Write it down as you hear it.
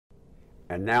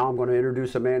And now I'm going to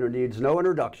introduce a man who needs no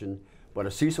introduction, but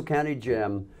a Cecil County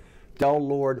gem. Del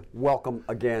Lord, welcome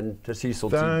again to Cecil.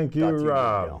 Thank you,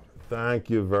 Rob. Thank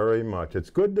you very much. It's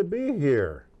good to be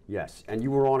here. Yes, and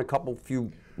you were on a few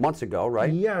months ago,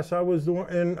 right? Yes, I was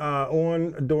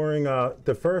on during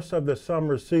the first of the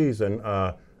summer season,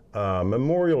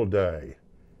 Memorial Day.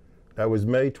 That was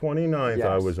May 29th. Yes.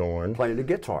 I was on. Playing the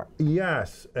guitar.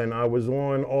 Yes, and I was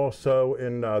on also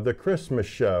in the Christmas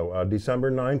show, December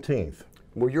 19th.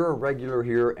 Well, you're a regular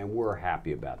here, and we're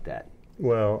happy about that.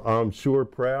 Well, I'm sure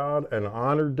proud and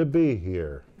honored to be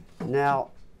here.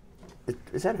 Now,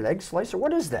 is that an egg slicer?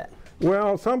 What is that?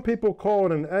 Well, some people call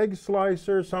it an egg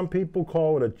slicer, some people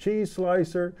call it a cheese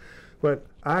slicer, but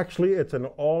actually it's an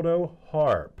auto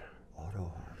harp.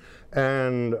 Auto harp.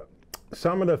 And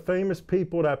some of the famous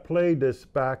people that played this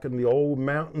back in the old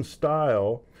mountain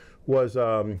style was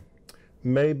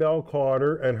Maybelle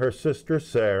Carter and her sister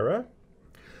Sarah,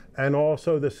 and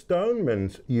also the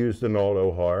Stonemans used an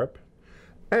auto harp.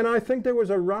 And I think there was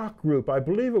a rock group, I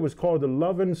believe it was called the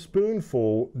Lovin'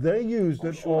 Spoonful, they used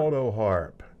an auto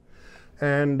harp.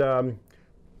 And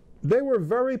they were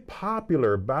very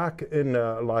popular back in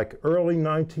like early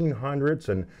 1900s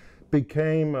and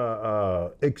became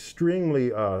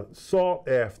extremely sought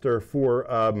after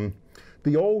for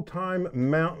the old time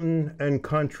mountain and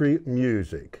country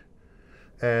music.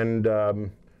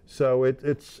 And so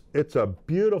it's a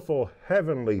beautiful,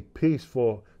 heavenly,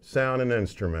 peaceful sounding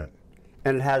instrument.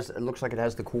 And it looks like it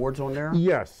has the chords on there?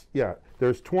 Yes, yeah.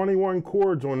 There's 21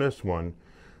 chords on this one,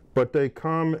 but they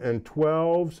come in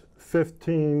 12s,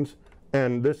 15s,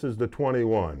 and this is the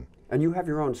 21. And you have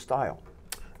your own style?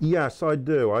 Yes, I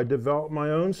do. I developed my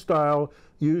own style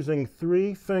using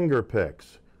 3 finger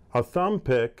picks. A thumb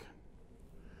pick,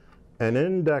 an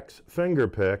index finger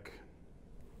pick,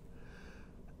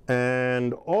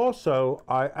 and also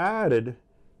I added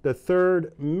the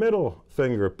 3rd middle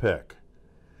finger pick,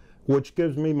 which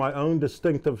gives me my own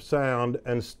distinctive sound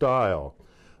and style.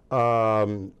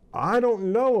 I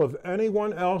don't know of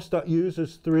anyone else that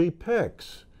uses 3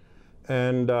 picks.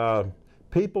 And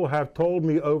people have told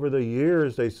me over the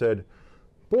years, they said,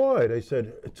 boy,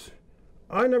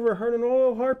 I never heard an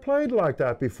auto harp played like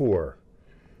that before.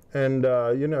 And,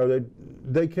 you know,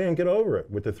 they can't get over it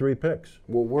with the 3 picks.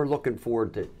 Well, we're looking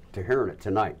forward to hearing it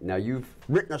tonight. Now, you've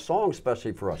written a song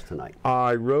especially for us tonight.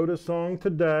 I wrote a song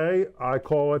today. I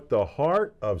call it The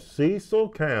Heart of Cecil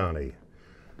County.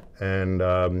 And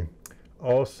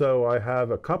also, I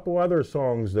have a couple other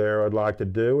songs there I'd like to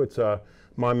do. It's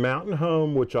My Mountain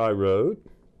Home, which I wrote.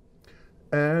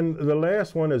 And the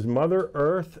last one is Mother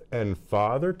Earth and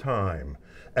Father Time.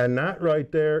 And that right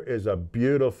there is a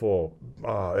beautiful,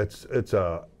 it's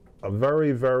a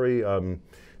very, very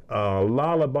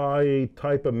lullaby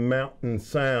type of mountain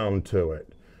sound to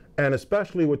it. And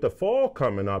especially with the fall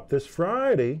coming up, this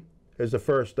Friday is the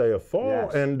first day of fall.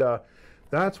 Yes. And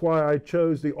that's why I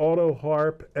chose the auto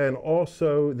harp and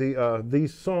also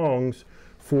these songs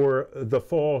for the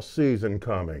fall season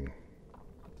coming.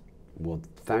 Well,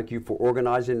 thank you for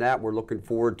organizing that. We're looking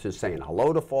forward to saying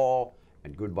hello to fall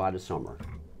and goodbye to summer.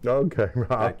 Okay, Rob.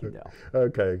 Thank you, Del.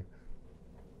 Okay.